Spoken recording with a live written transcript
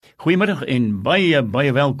Goeiemiddag en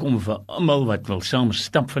baie welkom vir almal wat wil saam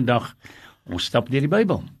stap vandag. Ons stap deur die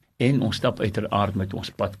Bybel en ons stap uiteraard met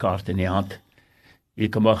ons padkaart in die hand.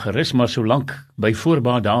 Jy kan maar gerus maar so lank by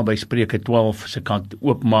voorbaat daar by Spreuke 12 se kant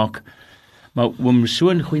oopmaak. Maar oom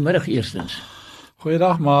Soon, goeiemiddag eerstens.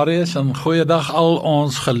 Goeiedag Marius en goeiedag al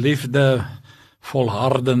ons geliefde,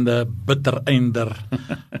 volhardende, bittereinder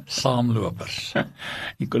saamlopers.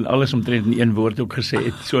 Jy kon alles omtrent in een woord ook gesê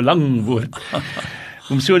het, so lang woord.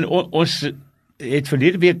 Oom Soon, ons het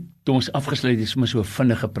verlede week toe ons afgesluit het, sommer so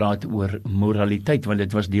vinnig gepraat oor moraliteit, want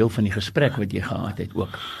dit was deel van die gesprek wat jy gehad het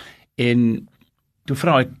ook. En toe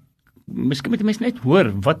vra ek, miskien moet die mens net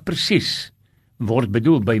hoor, wat presies word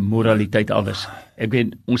bedoel by moraliteit alles. Ek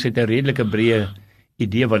weet, ons het 'n redelike breë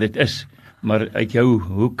idee wat dit is, maar uit jou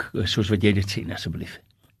hoek, soos wat jy dit sien, asseblief.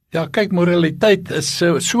 Ja, kyk, moraliteit is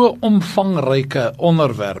so omvangryke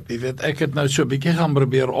onderwerp. Jy weet, ek het nou so 'n bietjie gaan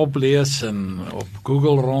probeer oplees en op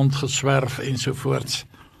Google rondgeswerf ensovoorts.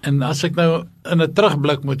 En as ek nou in 'n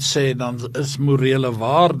terugblik moet sê, dan is morele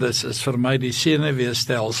waardes is vir my die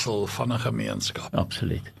senuweestelsel van 'n gemeenskap.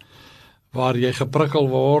 Absoluut. Waar jy geprikkel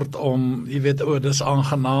word om, jy weet, dis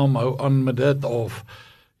aangenaam, hou aan met dit, of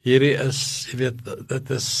hierdie is, jy weet, dit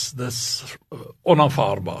is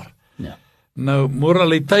onaanvaarbaar. Ja. Nou,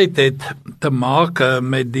 moraliteit het te maak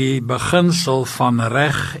met die beginsel van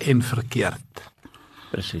reg en verkeerd.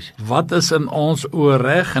 Presies. Wat is in ons oë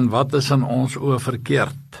reg en wat is in ons oë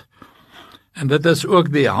verkeerd? En dit is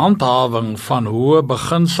ook die handhawing van hoë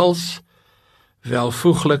beginsels,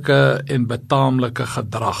 welvoeglike en betaamlike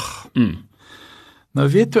gedrag. Nou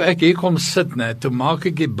weet toe ek hier kom sit, toe maak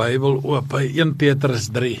ek die Bybel oop by 1 Petrus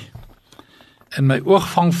 3. En my oog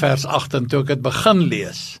vang vers 8 en toe ek het begin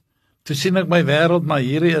lees, toe sien ek my wêreld, maar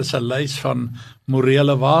hierdie is 'n lys van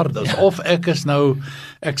morele waardes. Ja. Of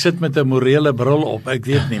ek sit met 'n morele bril op, ek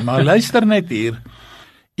weet nie, maar luister net hier.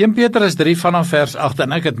 1 Petrus 3 vanaf vers 8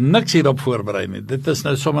 en ek het niks hierop voorberei nie. Dit is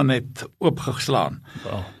nou sommer net oopgeslaan.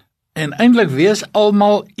 Wow. En eintlik wees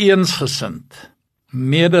almal eensgesind,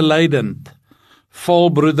 medelydend, vol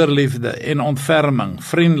broederliefde en ontferming,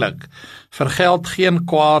 vriendelik, vergeld geen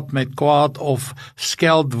kwaad met kwaad of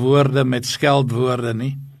skeldwoorde met skeldwoorde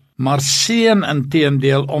nie, maar seën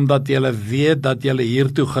inteendeel, omdat julle weet dat julle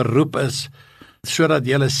hiertoe geroep is, sodat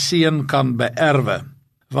julle seën kan beerwe.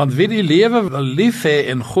 Want wie die lewe wil lief hê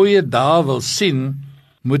en goeie dae wil sien,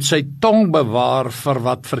 moet sy tong bewaar vir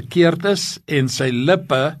wat verkeerd is en sy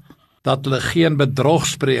lippe dat hulle geen bedrog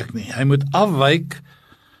spreek nie. Hy moet afwyk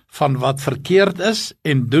van wat verkeerd is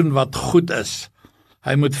en doen wat goed is.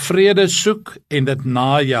 Hy moet vrede soek en dit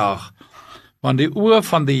najaag, want die oë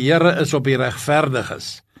van die Here is op die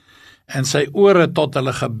regverdiges en sy ore tot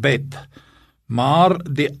hulle gebed. Maar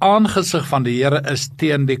die aangesig van die Here is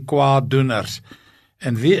teen die kwaaddoeners.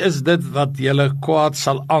 En wie is dit wat julle kwaad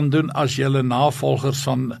sal aandoen as julle navolgers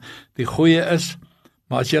van die goeie is?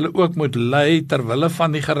 Maar as julle ook moet ly ter wille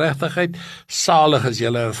van die geregtigheid, salig is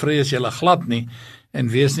julle, vrees julle glad nie en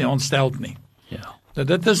wees nie ontsteld nie. Ja. Nou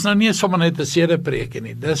dit is nou nie sommer net 'n sedepreekie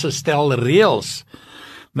nie, dis 'n stel reëls.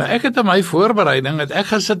 Nou ek het in my voorbereiding, het ek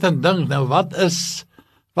gesit en dink, nou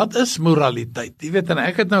wat is moraliteit? Jy weet, en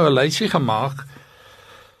ek het nou 'n lysie gemaak,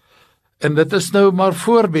 en dit is nou maar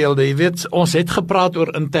voorbeelde, jy weet, ons het gepraat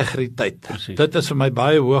oor integriteit. Precies. Dit is vir my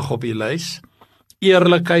baie hoog op die lys.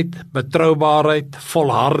 Eerlikheid, betroubaarheid,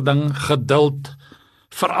 volharding, geduld,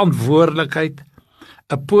 verantwoordelikheid,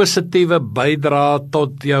 'n positiewe bydrae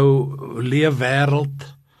tot jou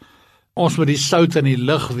leefwêreld. Ons moet die sout in die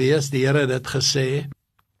lig wees, die Here het dit gesê.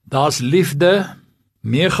 Daar's liefde,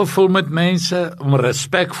 meegevoel met mense, om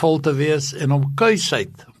respekvol te wees en om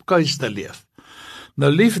kuis te leef.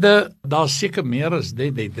 Nou liefde, daar's seker meer as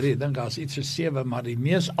dit, ek dink daar's iets so 7, maar die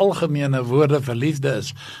mees algemene woorde vir liefde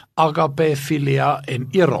is agape, philia en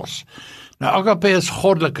eros. Nou agape is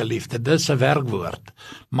goddelike liefde, dis 'n werkwoord.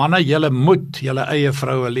 Manne, julle moet julle eie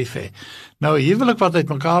vroue lief hê. Nou huwelik wat uit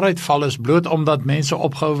mekaar uitval is bloot omdat mense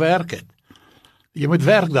opgehou werk het. Jy moet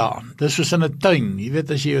werk daaraan. Dis soos in 'n tuin. Jy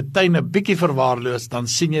weet, as jy jou tuin 'n bietjie verwaarloos, dan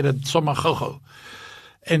sien jy dit sommer gou-gou.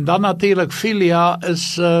 En dan natuurlik philia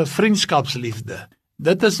is vriendskapsliefde.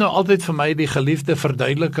 Dit is nou altyd vir my die geliefde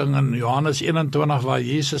verduideliking in Johannes 21 waar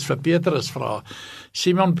Jesus vir Petrus vra,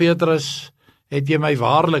 Simon Petrus, het jy my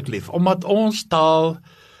waarlik lief? Omdat ons taal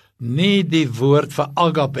nie die woord vir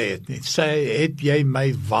agape het nie. Sê, het jy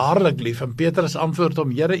my waarlik lief? En Petrus antwoord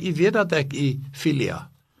hom, Here, u weet dat ek u philia.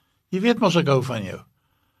 Jy weet mos ek hou van jou.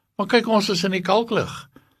 Maar kyk, ons is in die kalklig.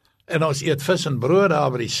 En ons eet vis en brood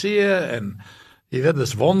daar by die see en jy weet,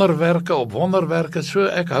 dis wonderwerke op wonderwerke, so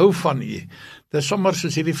ek hou van u. Dis sommer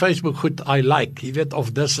soos hierdie Facebook goed, I like, jy weet,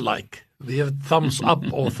 of dislike. Jy weet, thumbs up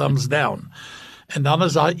or thumbs down. En dan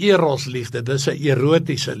is daar eros liefde, dis 'n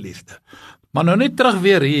erotiese liefde. Maar nou net terug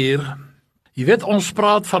weer hier, jy weet ons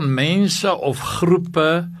praat van mense of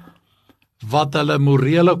groepe wat hulle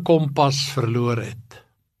morele kompas verloor het.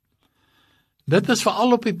 Dit is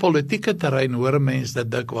veral op die politieke terrein, hoor mense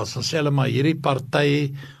dit dikwels, dan sê hulle maar hierdie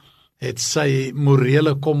party het sy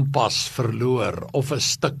morele kompas verloor, of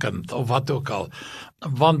is stikkend, of wat ook al,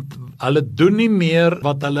 want hulle doen nie meer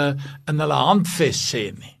wat hulle in hulle handves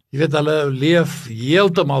sê nie. Jy weet, hulle leef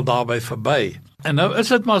heeltemal daarby verby. En nou is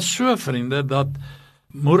dit maar so, vriende, dat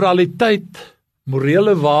moraliteit,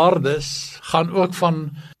 morele waardes, gaan ook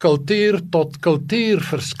van kultuur tot kultuur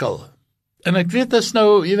verskil. En ek weet is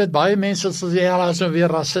nou, jy weet, baie mense sal sê, ja, dat is nou weer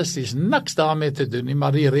rassisties, niks daarmee te doen nie,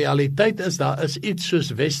 maar die realiteit is, daar is iets soos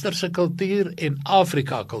westerse kultuur en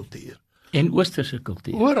Afrika kultuur. En oosterse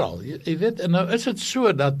kultuur. Oral, jy weet, en nou is dit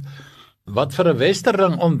so dat, wat vir 'n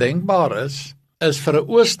westerling ondenkbaar is vir 'n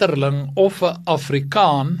oosterling of 'n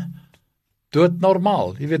Afrikaan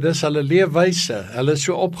doodnormaal. Jy weet, dis hulle leefwyse, hulle is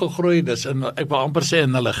so opgegroei, dis in, ek wil amper sê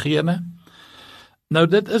in hulle gene. Nou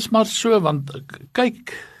dit is maar so, want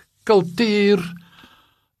kyk, kultuur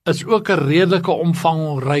is ook 'n redelike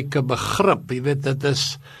omvangryke begrip. Jy weet,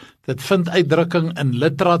 dit vind uitdrukking in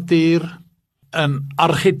literatuur, in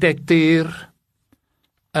argitektuur,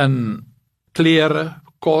 in klere,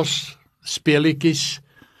 kos, speletjies,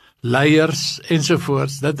 leiers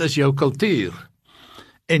ensovoorts. Dit is jou kultuur.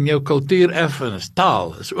 En jou kultuurerfenis,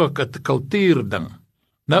 taal, is ook 'n kultuurding.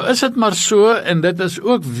 Nou is dit maar so, en dit is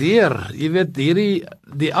ook weer, jy weet,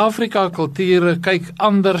 die Afrika kulture kyk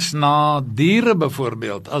anders na diere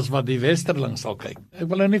byvoorbeeld, as wat die westerling sal kyk. Ek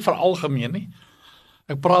wil nou nie veralgemeen nie,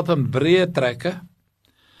 ek praat in breë trekke,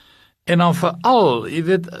 en dan veral, jy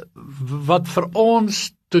weet, wat vir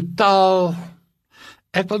ons totaal,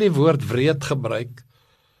 ek wil die woord wreed gebruik,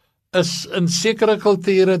 is in sekere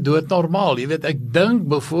kulture doodnormaal. Jy weet, ek dink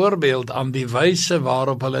byvoorbeeld aan die wyse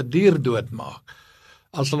waarop hulle dier doodmaak,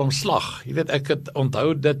 as hulle hom slag. Jy weet, ek het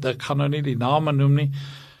onthou dit, ek gaan nou nie die name noem nie,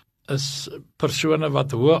 is persone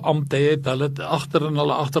wat hoë ampte het, hulle het agter in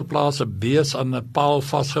hulle agterplaas 'n bees aan 'n paal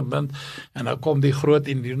vasgebind, en dan kom die groot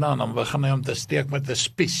indiener, en dan begin hy hom te steek met 'n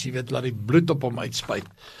spies, jy weet, laat die bloed op hom uitspuit,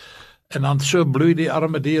 en dan so bloei die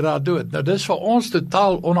arme dier daar dood. Nou dis vir ons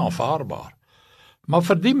totaal onaanvaarbaar. Maar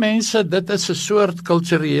vir die mense, dit is 'n soort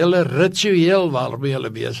kulturele ritueel waarmee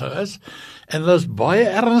hulle besig is, en hulle is baie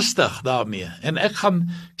ernstig daarmee. En ek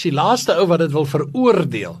is die laaste ou wat dit wil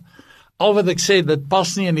veroordeel. Al wat ek sê, dit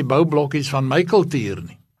pas nie in die boublokkies van my kultuur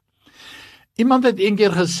nie. Iemand het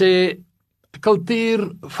eendag gesê,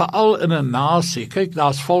 kultuur, veral in 'n nasie, kyk,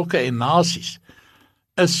 daar's volke en nasies,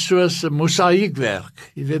 is soos 'n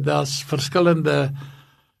mosaïekwerk. Jy weet, daar's verskillende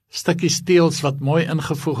stukkies steels wat mooi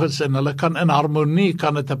ingevoeg is, en hulle kan in harmonie,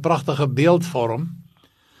 kan dit 'n pragtige beeld vorm.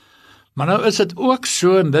 Maar nou is dit ook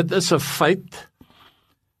so, en dit is 'n feit,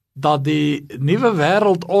 dat die nuwe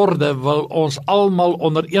wêreldorde wil ons almal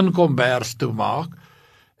onder een kombers toemaak,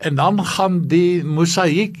 en dan gaan die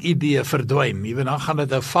mosaïek idee verdwyn. Jy weet, dan gaan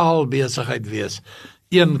dit 'n vaal besigheid wees,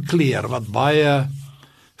 een kleur wat baie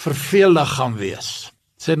vervelig gaan wees.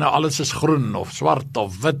 Sê nou alles is groen of swart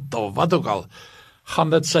of wit of wat ook al, gaan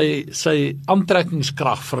dit sy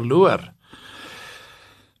aantrekkingskrag verloor.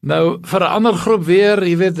 Nou, vir 'n ander groep weer,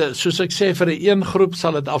 jy weet, soos ek sê, vir die een groep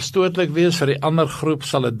sal dit afstootlik wees, vir die ander groep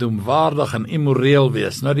sal dit doemwaardig en immoreel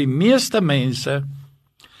wees. Nou, die meeste mense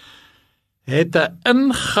het 'n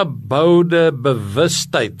ingeboude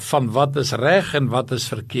bewustheid van wat is reg en wat is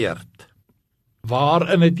verkeerd.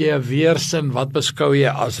 Waarin het jy 'n weersin, wat beskou jy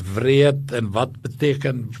as wreed, en wat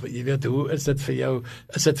beteken, jy weet, hoe is dit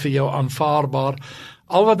vir jou aanvaarbaar?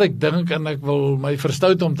 Al wat ek dink, en ek wil my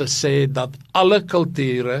verstout om te sê, dat alle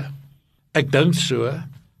kulture, ek dink so,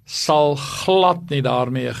 sal glad nie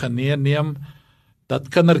daarmee geneem dat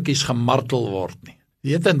kindertjies gemartel word nie.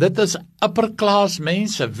 Jy weet, en dit is upperclass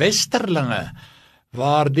mense, westerlinge,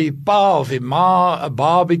 waar die pa of die ma 'n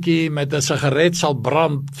babietjie met 'n sigaret sal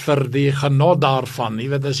brand vir die genot daarvan, jy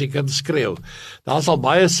weet, as die kind skreeu. Daar sal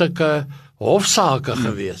baie sulke hofsaake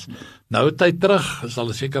gewees. Nou tyd terug, is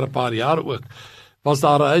al seker 'n paar jaar ook, was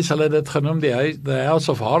daar 'n huis, hulle het dit genoem the House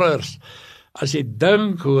of Horrors. As jy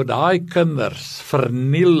dink hoe daai kinders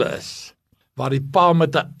verniel is, waar die pa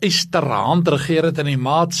met 'n ysterhand regeer het en die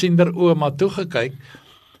maat siender oë maar toegekyk,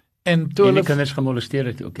 en toe En die hulle kinders gemolesteer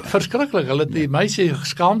het ook, ja. Verskriklik, hulle het die meisie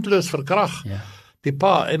skaamteloos verkrag, Ja. die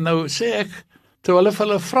pa, en nou sê ek, toe hulle vir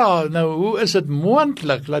hulle vra, nou hoe is dit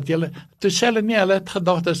moontlik, dat julle, toe sê hulle nie, hulle het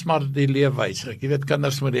gedacht, dis maar die leefwyse, jy weet,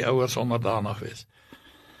 kinders moet die ouers onderdanig wees.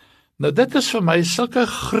 Nou dit is vir my sulke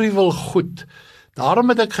gruwel goed, daarom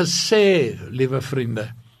het ek gesê, liewe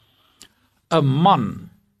vriende, 'n man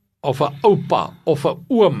of 'n oupa, of 'n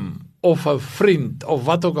oom, of 'n vriend, of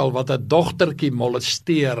wat ook al, wat 'n dogtertjie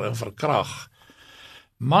molesteer en verkrag,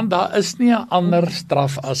 man, daar is nie 'n ander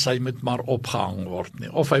straf as hy moet maar opgehang word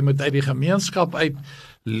nie, of hy moet uit die gemeenskap uit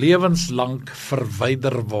lewenslank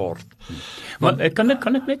verwyder word. Maar kan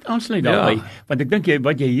ek net aansluit daarbey, want ek dink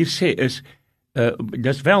wat jy hier sê is,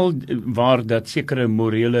 dis wel waar dat sekere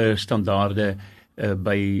morele standaarde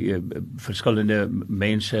by verskillende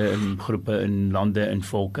mense en groepe in lande en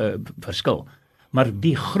volke verskil. Maar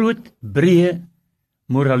die groot, breë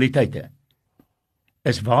moraliteite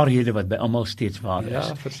is waarhede wat by almal steeds waar is.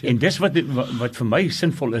 Ja, en dis wat vir my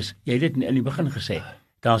sinvol is, jy het dit in die begin gesê,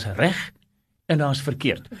 daar's reg en daar's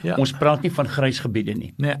verkeerd. Ja. Ons praat nie van grys gebiede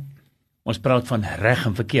nie. Nee. Ons praat van reg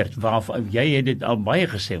en verkeerd, waarvan jy het dit al baie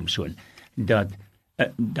gesê om so, dat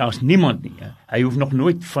daar's niemand nie. Hy hoef nog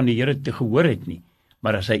nooit van die Here te gehoor het nie.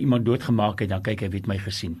 Maar as hy iemand doodgemaak het, dan kyk hy het my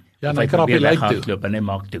gesien. Ja, dan krap hy lyk toe. En hy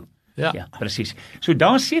maak toe. Ja. Ja, presies. So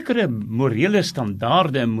daar's sekere morele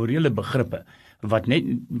standaarde en morele begrippe wat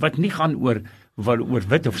nie gaan oor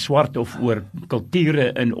wit of swart of oor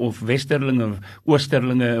kulture in of westerlinge of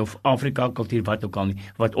oosterlinge of Afrika kultuur wat ook al nie,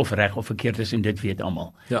 wat of reg of verkeerd is en dit weet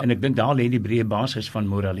almal. Ja. En ek dink daar lê die breë basis van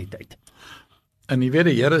moraliteit. En jy weet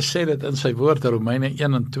die Here sê dit in sy woord Romeine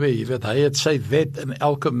 1 en 2, jy weet hy het sy wet in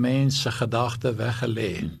elke mens se gedagte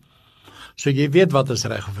weggelê. So jy weet wat is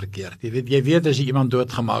reg of verkeerd. Jy weet as jy iemand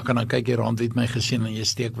doodgemaak en dan kyk jy rond, het my gesien en jy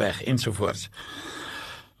steek weg ensovoorts.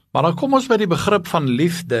 Maar dan kom ons by die begrip van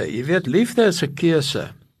liefde. Jy weet, liefde is 'n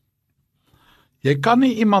keuse. Jy kan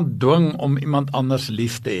nie iemand dwing om iemand anders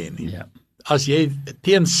lief te hê nie. Ja. As jy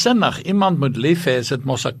teensinnig iemand moet lief hê, is dit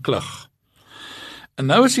mos 'n klug. En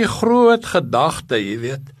nou is die groot gedagte, jy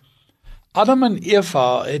weet, Adam en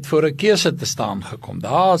Eva het voor 'n keuse te staan gekom.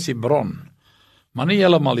 Daar is die bron, maar nie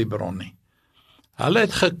heeltemal die bron nie. Hulle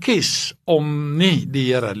het gekies om nie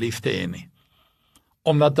die Here lief te hê nie,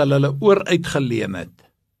 omdat hulle oor uitgeleen het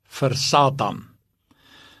vir Satan.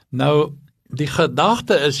 Nou, die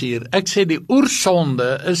gedagte is hier, ek sê die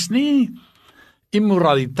oersonde is nie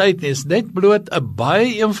immoraliteit nie, is net bloot 'n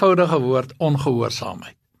baie eenvoudige woord,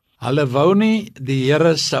 ongehoorsaamheid. Hulle wou nie die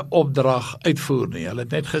Here se opdrag uitvoer nie. Hulle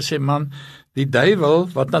het net gesê, man, die duiwel,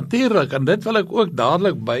 wat natuurlik, en dit wil ek ook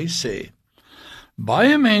dadelik by sê,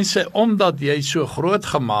 baie mense, omdat jy so groot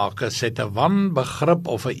gemaak is, het 'n wanbegrip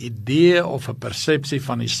of 'n idee of 'n persepsie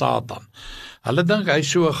van die Satan. Hulle dink hy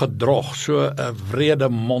so 'n gedrog, so 'n wrede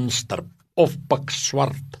monster, of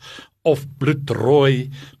pikswart, of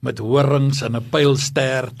bloedrooi, met horings en 'n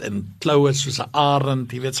pylstert en kloue soos 'n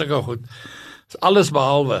arend, jy weet sulke goed. Alles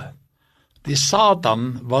behalwe. Die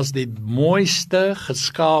Satan was die mooiste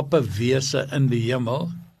geskape wese in die hemel,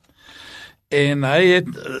 en hy het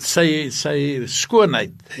sy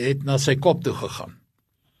skoonheid het na sy kop toe gegaan.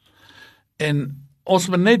 En ons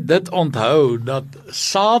moet net dit onthou, dat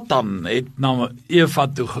Satan het na Eva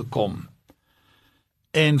toe gekom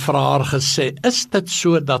en vir haar gesê, is dit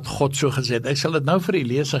so dat God so gesê het? Ek sal dit nou vir u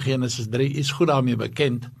lees in Genesis 3, is goed daarmee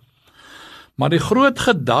bekend. Maar die groot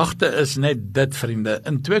gedagte is net dit, vriende.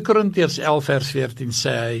 In 2 Korintiërs 11 vers 14 sê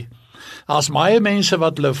hy, as baie mense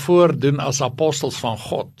wat hulle voordoen as apostels van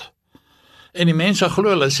God, en die mense glo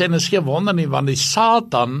hulle, sê dit is geen wonder nie, want die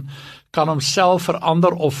Satan kan homself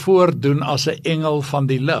verander of voordoen as 'n engel van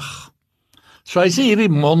die lig. So hy sê hierdie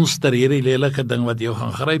monster, hierdie lelike ding wat jou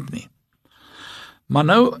gaan gryp nie. Maar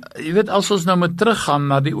nou, jy weet, as ons nou moet teruggaan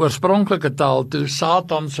na die oorspronklike taal toe,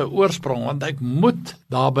 Satan se oorsprong, want ek moet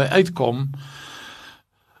daarby uitkom,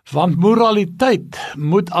 want moraliteit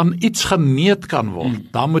moet aan iets gemeet kan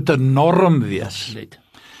word. Daar moet 'n norm wees.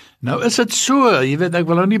 Nou is dit so, jy weet, ek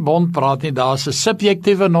wil nou nie bond praat nie, daar's 'n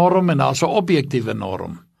subjektiewe norm en daar's 'n objektiewe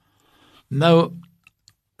norm. Nou,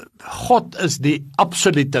 God is die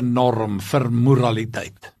absolute norm vir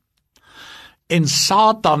moraliteit. En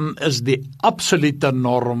Satan is die absolute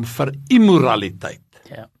norm vir immoraliteit.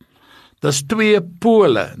 Ja. Dis 2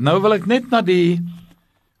 pole. Nou wil ek net na die,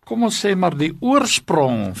 kom ons sê maar die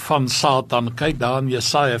oorsprong van Satan, kyk daar in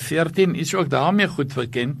Jesaja 14, is ook daarmee goed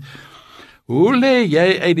bekend. Hoe lê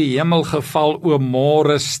jy uit die hemel geval, o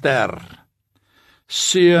môrester,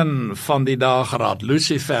 seun van die dageraad?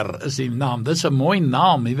 Lucifer is die naam, dis 'n mooi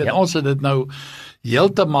naam, jy weet, ja. Ons het dit nou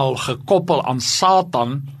heeltemal gekoppel aan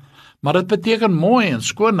Satan, maar dit beteken mooi en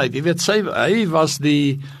skoonheid, jy weet, hy was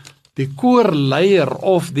die koorleier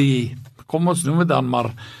of die, kom ons noem dit dan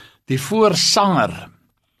maar, die voorsanger.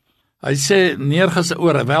 Hy sê, neergesit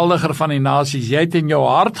oorweldiger van die nasies, jy het in jou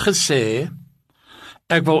hart gesê,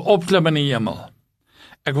 ek wil opklim in die hemel.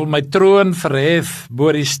 Ek wil my troon verhef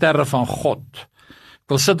bo die sterre van God. Ek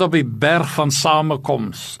wil sit op die berg van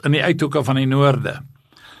samekoms in die uithoeke van die noorde.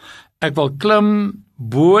 Ek wil klim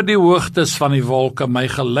bo die hoogtes van die wolke my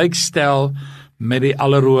gelykstel met die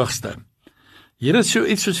Allerhoogste. Hier is so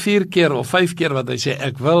iets soos 4 keer of 5 keer wat hy sê,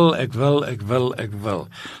 ek wil.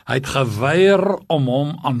 Hy het geweier om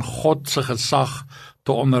hom aan God se gesag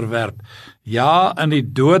te onderwerp. Ja, in die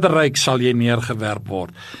doderyk sal jy neergewerp word.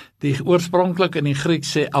 Die oorspronklik in die Griek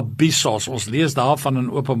sê abyssos, ons lees daarvan in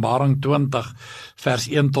Openbaring 20 vers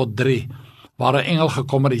 1 tot 3, waar 'n engel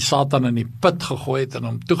gekom het die Satan in die put gegooi het en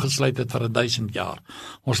hom toegesluit het vir 1000 jaar.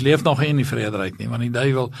 Ons leef nog nie in die vrederyk nie, want die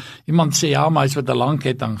duiwel, iemand sê ja, maar hy's met 'n lang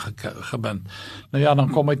ketting gebind. Nou ja,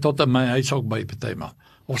 dan kom hy tot in my huis ook by partymal.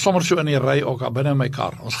 Of sommer so in die ry ook binne my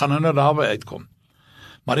kar. Ons gaan nou daarby uitkom.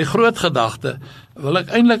 Maar die groot gedagte wil ek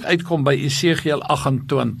eintlik uitkom by Esegiel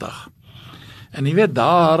 28. En jy weet,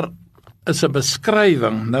 daar is 'n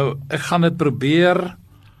beskrywing. Nou, ek gaan dit probeer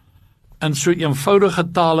in so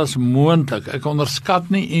eenvoudige taal as moontlik. Ek onderskat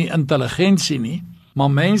nie u intelligensie nie,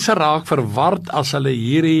 maar mense raak verward as hulle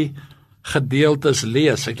hierdie gedeeltes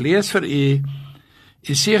lees. Ek lees vir u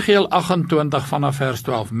Esegiel 28 vanaf vers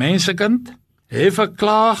 12. Mensekind, hef 'n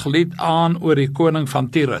klaaglied aan oor die koning van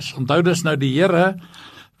Tyrus. Onthou dis nou die Here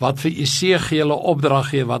wat vir Esegiel 'n opdrag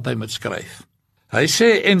gee wat hy moet skryf. Hy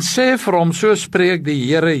sê, en sê vir hom, so spreek die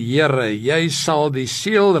Here, jy sal die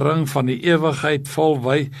seelring van die ewigheid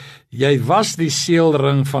volwy, jy was die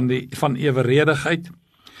seelring van eweredigheid,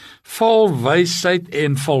 vol wysheid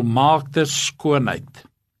en volmaakte skoonheid.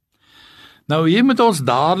 Nou hier moet ons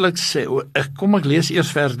dadelik sê, ek lees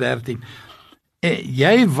eers vers 13,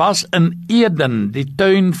 jy was in Eden, die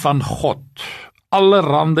tuin van God,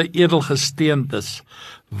 allerhande edelgesteentes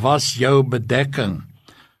was jou bedekking,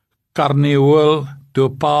 karneool,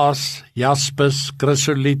 topaas, jaspis,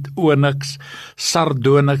 chrysoliet, onyx,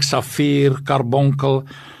 sardonyx, safier, karbonkel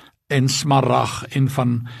en smarag, en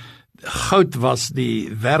van goud was die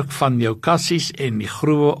werk van jou kassies en die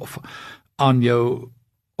groewe aan jou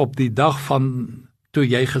op die dag van toe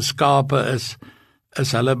jy geskape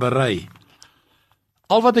is hulle berei.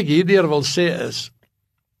 Al wat ek hierdeur wil sê is,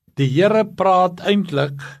 die Here praat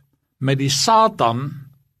eintlik met die Satan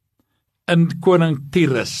in koning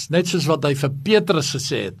Tyrus, net soos wat hy vir Petrus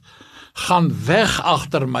gesê het, gaan weg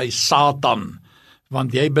agter my Satan,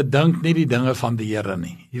 want jy bedink nie die dinge van die Here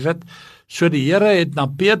nie. Jy weet, so die Here het na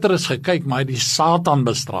Petrus gekyk, maar hy het die Satan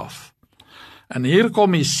bestraf. En hier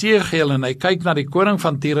kom Esegiel en hy kyk na die koning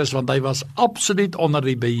van Tyrus, want hy was absoluut onder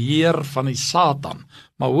die beheer van die Satan.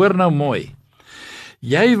 Maar hoor nou mooi,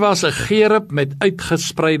 jy was 'n gerub met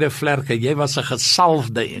uitgespreide vlerke, jy was 'n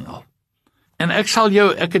gesalfde engel. En ek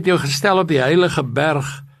het jou gestel op die heilige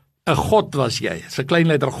berg, 'n God was jy, 'n klein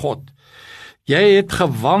letter God. Jy het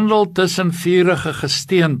gewandel tussen vurige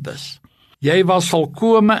gesteentes. Jy was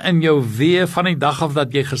volkome in jou weë van die dag af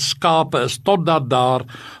dat jy geskape is, totdat daar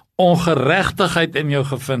ongeregtigheid in jou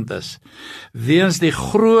gevind is. Weens die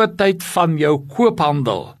grootheid van jou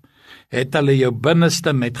koophandel, het hulle jou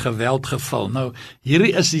binneste met geweld gevul. Nou,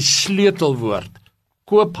 hierdie is die sleutelwoord,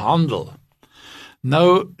 koophandel.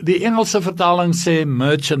 Nou, die Engelse vertaling sê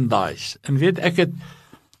merchandise, en weet ek het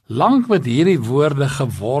lank met hierdie woorde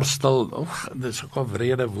geworstel, dit is ook 'n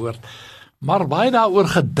wrede woord, maar baie daaroor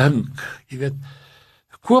gedink, jy weet,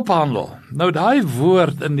 koophandel. Nou, daai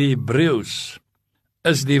woord in die Hebreëus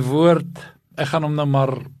is die woord, ek gaan hom nou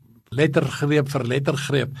maar lettergreep vir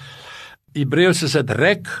lettergreep, Hebreëus is dit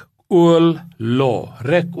rek-ol-lo,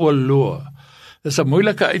 dis 'n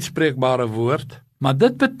moeilike uitspreekbare woord, maar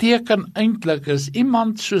dit beteken eintlik is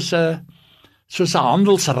iemand soos 'n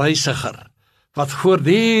handelsreisiger, wat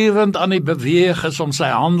voortdurend aan die beweeg is om sy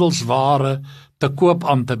handelsware te koop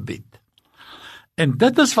aan te bied. En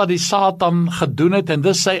dit is wat die Satan gedoen het, en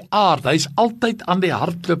dis sy aard, hy is altyd aan die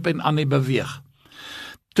hardloop en aan die beweeg.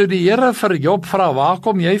 Toe die Here vir Job vra, waar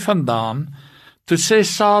kom jy vandaan? Toe sê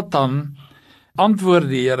Satan, antwoord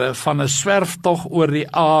die Here, van 'n swerftog oor die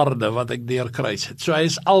aarde wat ek deurkruis het. So hy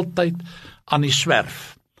is altyd aan die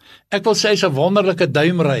swerf. Ek wil sê hy is 'n wonderlike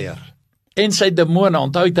duimryer. En sy demone,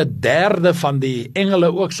 onthou het 'n derde van die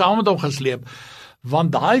engele ook saam met hom gesleep,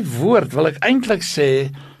 want daai woord, wil ek eintlik sê,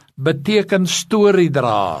 beteken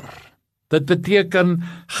storiedraer. Dit beteken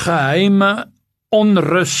geheime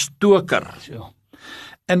onrusstoker.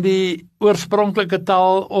 In die oorspronklike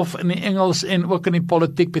taal of in die Engels en ook in die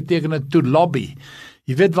politiek beteken dit to lobby.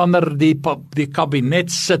 Jy weet wanneer die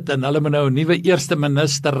kabinet sit en hulle moet nou 'n nuwe eerste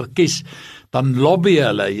minister kies, dan lobby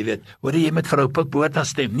hulle, jy weet, hoor jy moet vir ou Botha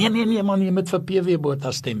stem. Nee man, jy moet vir PW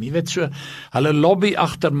Botha stem. Jy weet so, hulle lobby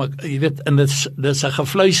agter my, jy weet, en dis 'n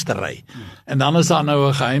gefluistery. En dan is daar nou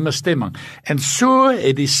 'n geheime stemming. En so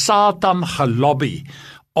het die Satan gelobby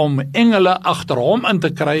om engele agter hom in te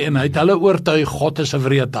kry, en hy het hulle oortuig God is 'n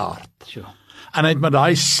wreedaard. En hy het met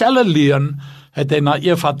daai selfe leuen het hy na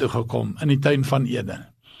Eva toe gekom in die tuin van Eden.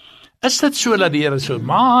 Is dit so dat die Here so,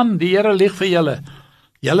 man, die Here lieg vir julle,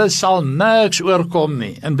 julle sal niks oorkom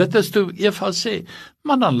nie, en dit is toe Eva sê,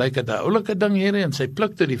 maar dan lyk dit 'n oulike ding hierdie, en sy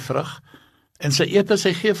pluk toe die vrug, en sy eet en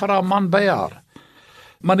sy gee vir haar man by haar.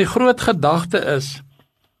 Maar die groot gedagte is,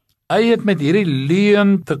 hy het met hierdie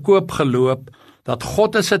leuen te koop geloop, dat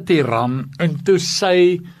God is 'n tiran, en toe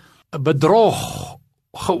sy bedrog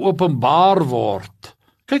geopenbaar word.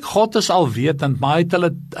 Kyk, God is alwetend, maar hy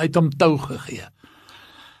het hom tou gegee.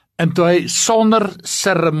 En toe hy sonder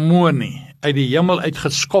seremonie uit die hemel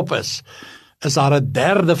uitgeskop is daar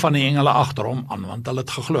 1/3 van die engele agter hom aan, want hulle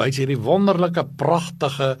het geglo, hy is hierdie wonderlike,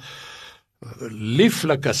 pragtige,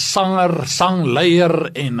 lieflike sanger,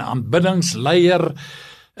 sangleier en aanbiddingsleier.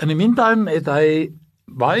 In die meantime het hy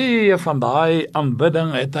baie van daai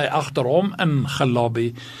aanbidding het hy agter hom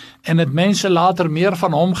ingelobby, en het mense later meer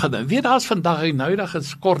van hom gedink. Weet, daar is vandag 'n nuidige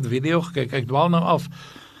kort video gekyk, ek dwaal nou af,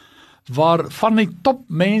 waar van die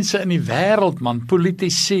topmense in die wêreld, man,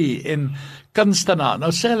 politici en kunstenaars,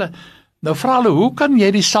 nou sê hulle, nou vra hulle, hoe kan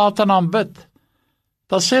jy die Satan aanbid?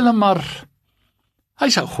 Dan sê hulle maar,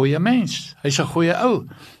 hy's 'n goeie mens, hy's 'n goeie ou,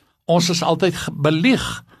 ons is altyd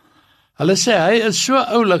belieg. Hulle sê, hy is so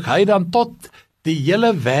oulik, hy dan tot die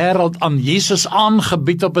hele wêreld aan Jesus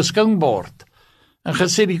aangebied op 'n skinkbord, en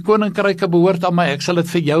gesê, die koninkryke behoort aan my, ek sal dit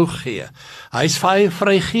vir jou gee. Hy's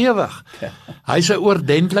vrygewig, hy's 'n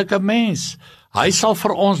oordentlike mens, hy sal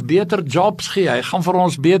vir ons beter jobs gee, hy gaan vir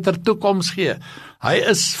ons beter toekoms gee, hy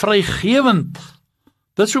is vrygewend.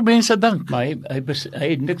 Dit is hoe mense dink. Maar hy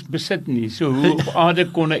het niks besit nie, so hoe op aarde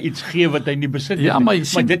kon hy iets gee wat hy nie besit het Ja, nie.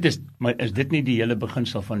 maar is dit nie die hele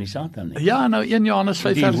beginsel van die Satan nie? Ja, nou 1 Johannes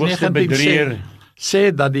 5 Die vers hoogste 19 bedrieger.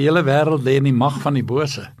 sê dat die hele wêreld lê in die mag van die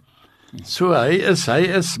bose. So hy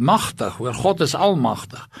is magtig, hoor, God is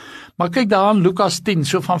almagtig. Maar kyk daar in Lukas 10,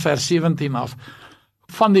 so van vers 17 af,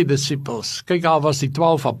 van die disippels. Kyk, daar was die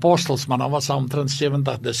 12 apostels, maar dan was daar omtrent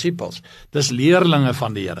 70 disippels. Dis leerlinge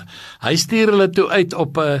van die Here. Hy stuur hulle toe uit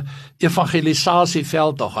op 'n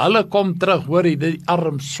evangelisasieveldtog. Hulle kom terug, hoor jy, die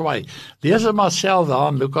arm swai. Lees dit maar self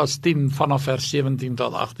daar in Lukas 10 vanaf vers 17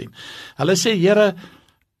 tot 18. Hulle sê, Here,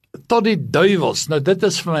 tot die duiwels. Nou dit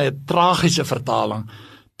is vir my 'n tragiese vertaling.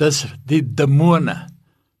 Dis die demone.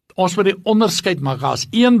 Ons moet die onderskeid maak as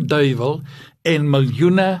een duiwel en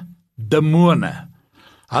miljoene demone.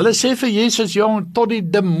 Hulle sê vir Jesus, jong, tot die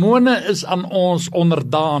demone is aan ons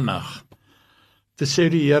onderdanig. Toe sê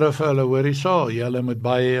die Here vir hulle, hoor hierso, julle moet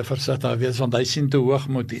baie versigtig wees, want hy sien te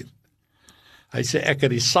hoogmoed hier. Hy sê, ek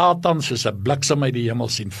het die Satan soos 'n bliksem uit die hemel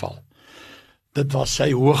sien val. Dit was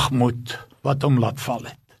sy hoogmoed wat hom laat val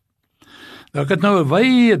het. Nou, ek het nou 'n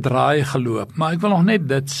wye draai geloop, maar ek wil nog net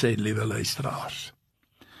dit sê, liewe luisteraars.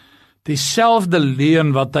 Dieselfde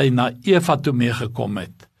leuen wat hy na Eva toe meegekom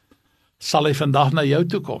het, sal hy vandag na jou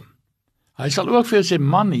toe kom. Hy sal ook vir jou sê,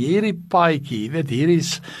 man, hierdie paadjie, jy weet, hierdie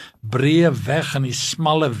is breë weg en die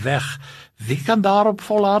smalle weg. Wie kan daarop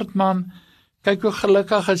volhard, man? Kyk hoe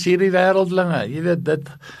gelukkig is hierdie wêreldlinge. Jy weet dit,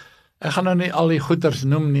 ek gaan nou nie al die goeters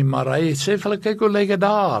noem nie, maar hy sê vir hulle, kyk hoe lyk dit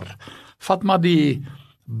daar. Vat maar die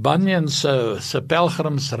Bunyan se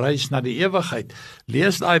pelgrimsreis na die ewigheid.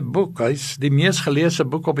 Lees daai boek, hy's die mees geleesde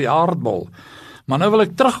boek op die aardbol. Maar nou wil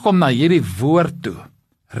ek terugkom na hierdie woord toe.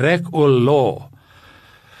 Rek o law.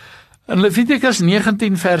 In Levitikus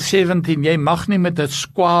 19 vers 17, jy mag nie met 'n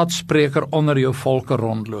kwaadspreker onder jou volke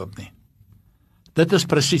rondloop nie. Dit is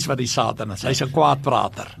presies wat die Satan is, hy's 'n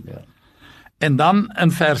kwaadprater. Ja. En dan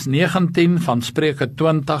in vers 19 van Spreuke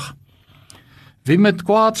 20, wie met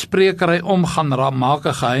kwaadsprekery omgaan, maak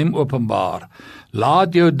 'n geheim openbaar.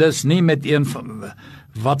 Laat jou dus nie met een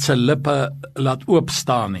wat sy lippe laat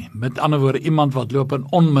oopstaan nie. Met ander woorde, iemand wat loop in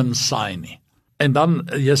onmin saai nie. En dan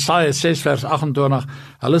Jesaja 6 vers 28,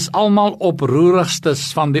 hulle is almal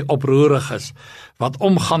oproerigstes van die oproeriges, wat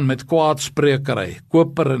omgaan met kwaadsprekery,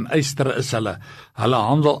 koper en yster is hulle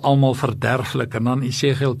handel almal verderflik. En dan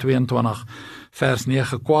Esegiel 22 vers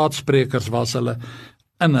 9, kwaadsprekers was hulle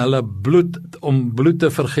in hulle bloed, om bloed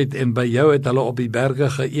te vergiet, en by jou het hulle op die berge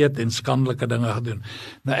geëet en skandelike dinge gedoen.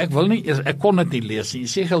 Nou ek kon dit nie lees nie.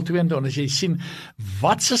 Esegiel 22, as jy sien,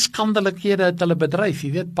 wat se skandelikhede het hulle bedryf,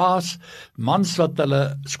 jy weet, paas, mans wat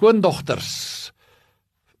hulle skoondogters,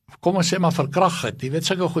 kom ons sê maar verkragt het, jy weet,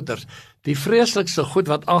 sulke goeters, die vreeslikste goed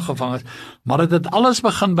wat aangevang is, maar dit het alles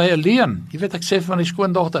begin by 'n leuen. Jy weet, ek sê van die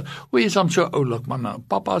skoondogter, o, jy is hom so oulik, man,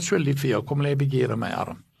 papa is so lief vir jou, kom lê 'n bietjie hier in my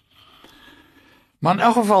arm. Maar in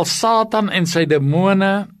elk geval, Satan en sy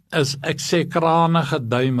demone is, ek sê, kranige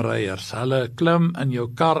duimryers. Hulle klim in jou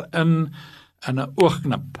kar in 'n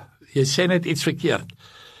oogknip. Jy sê net iets verkeerd.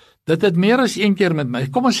 Dit het meer as een keer met my,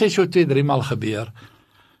 kom ons sê so 2-3 maal gebeur,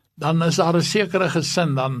 dan is daar 'n sekere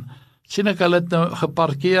gesin, dan sien ek hulle het nou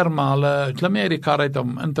geparkeer, maar hulle klim nie uit die kar uit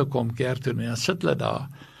om in te kom kerk toe nie, dan sit hulle daar.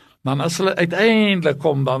 Dan as hulle uiteindelik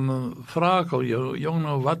kom, dan vra ek al, jong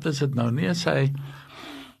nou, wat is dit nou? Nee, sê hy,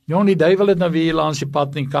 jong, die duiwel het nou weer hier langs die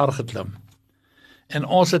pad in die kar geklim. En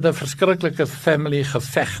ons het 'n verskriklike family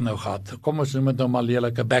geveg nou gehad. Kom ons noem dit nou maar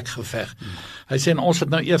lelike bekgeveg. Hy sê, en ons het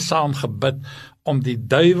nou eers saam gebid om die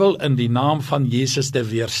duiwel in die naam van Jesus te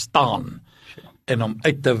weerstaan en om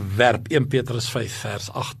uit te werp, 1 Petrus 5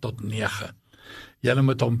 vers 8 tot 9. Julle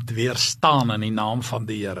moet hom weerstaan in die naam van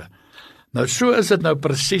die Here. Nou so is dit nou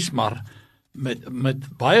presies, maar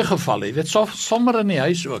met baie gevalle, jy weet, sommer in die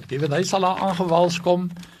huis ook, jy weet, hy sal daar aangewals kom,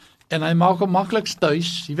 en hy maak hom makliks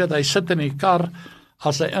tuis, jy weet, hy sit in die kar,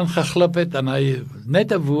 as hy ingeglip het, en hy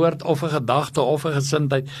net 'n woord, of 'n gedagte, of 'n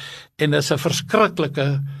gesindheid, en dis 'n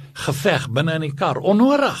verskriklike geveg binne in die kar,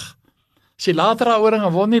 onnodig. As jy later daaroor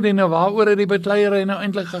en wonder nie, nou waaroor het die betleierery nou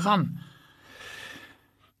eintlik gegaan?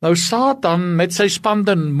 Nou Satan met sy span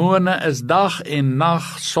demone is dag en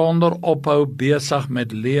nag sonder ophou besig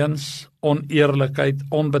met leuns, oneerlikheid,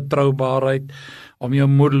 onbetroubaarheid, om jou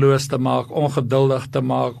moedeloos te maak, ongeduldig te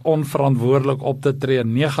maak, onverantwoordelik op te tree,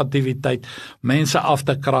 negativiteit, mense af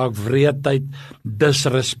te kraak, wreedheid,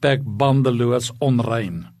 disrespek, bandeloos,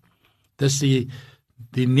 onrein. Dis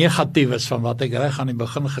die negatiewes van wat ek reg aan die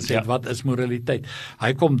begin gesê het, wat is moraliteit?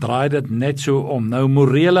 Hy kom draai dit net so om. Nou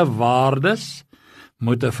morele waardes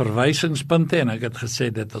moet 'n verwysingspunt hê, en ek het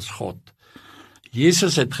gesê dit is God.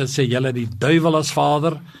 Jesus het gesê, julle die duiwel as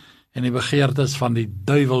vader, en die begeertes van die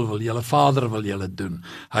duiwel wil julle vader wil julle doen.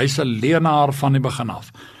 Hy is 'n leenaar van die begin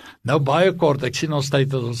af. Nou baie kort, ek sien ons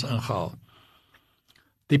tyd het ons ingehaal.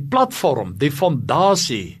 Die platform, die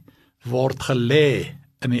fondasie word gelê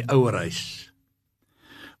in die ouerhuis.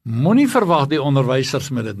 Moenie verwag die onderwysers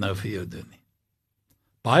moet dit nou vir jou doen nie.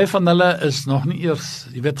 Baie van hulle is nog nie eers,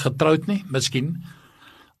 jy weet, getroud nie, miskien,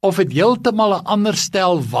 of het heeltemal 'n ander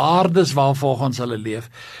stel waardes waarvolgens hulle leef.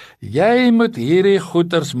 Jy moet hierdie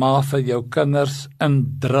goeters maar vir jou kinders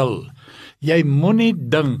indrul. Jy moenie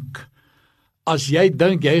dink, as jy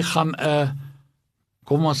dink jy gaan 'n,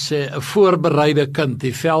 kom ons sê, 'n voorbereide kind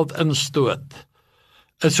die veld instoot,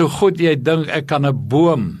 is so goed jy dink ek kan 'n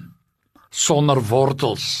boom sonder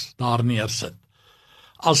wortels daar neersit.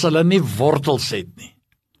 As hulle nie wortels het nie,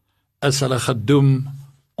 is hulle gedoem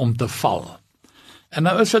om te val. En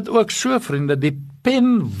nou is dit ook so, vriende, die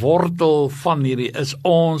penwortel van hierdie is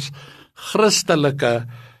ons Christelike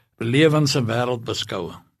lewens- en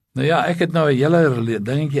wêreldbeskouing. Nou ja, ek het nou 'n hele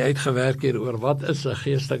dingetjie uitgewerk hier oor wat is 'n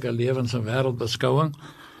geestelike lewens- en wêreldbeskouing,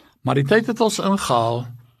 maar die tyd het ons ingehaal.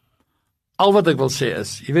 Al wat ek wil sê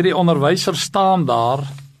is, jy weet, die onderwyser staan daar,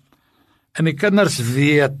 en die kinders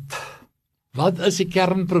weet, wat is die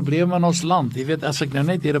kernprobleme in ons land? Jy weet, as ek nou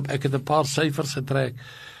net hierop, ek het 'n paar syfers getrek,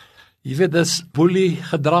 jy weet, dis boelie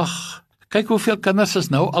gedrag. Kyk hoeveel kinders is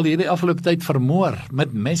nou al hierdie afgelope tyd vermoor,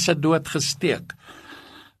 met messe doodgesteek.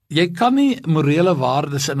 Jy kan nie morele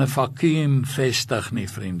waardes in 'n vakuum vestig nie,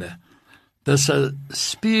 vriende. Dis 'n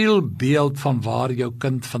spieelbeeld van waar jou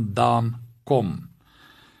kind vandaan kom.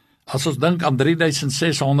 As ons dink aan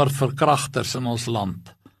 3600 verkragters in ons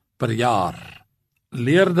land per jaar,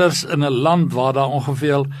 leerders in 'n land waar daar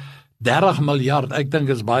ongeveer 30 miljard, ek dink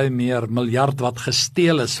is baie meer, miljard wat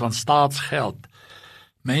gesteel is van staatsgeld.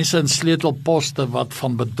 Mense in sleutelposte wat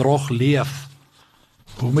van bedrog leef.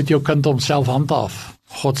 Hoe moet jou kind homself handhaaf?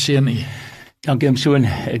 God seën u. Dankie Soon.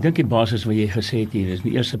 Ek dink die basis wat jy gesê het hier is,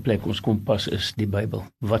 in die eerste plek, ons kompas is die Bybel.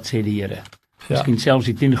 Wat sê die Here? Ja. Miskien selfs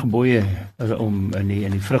die 10 gebooie om in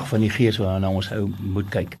die vrug van die Gees waarna ons moet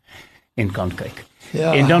kyk en kan kyk.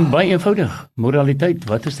 Ja. En dan baie eenvoudig, moraliteit,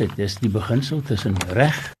 wat is dit? Dis die beginsel tussen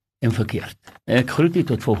reg en verkeerd. Ek groet u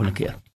tot volgende keer.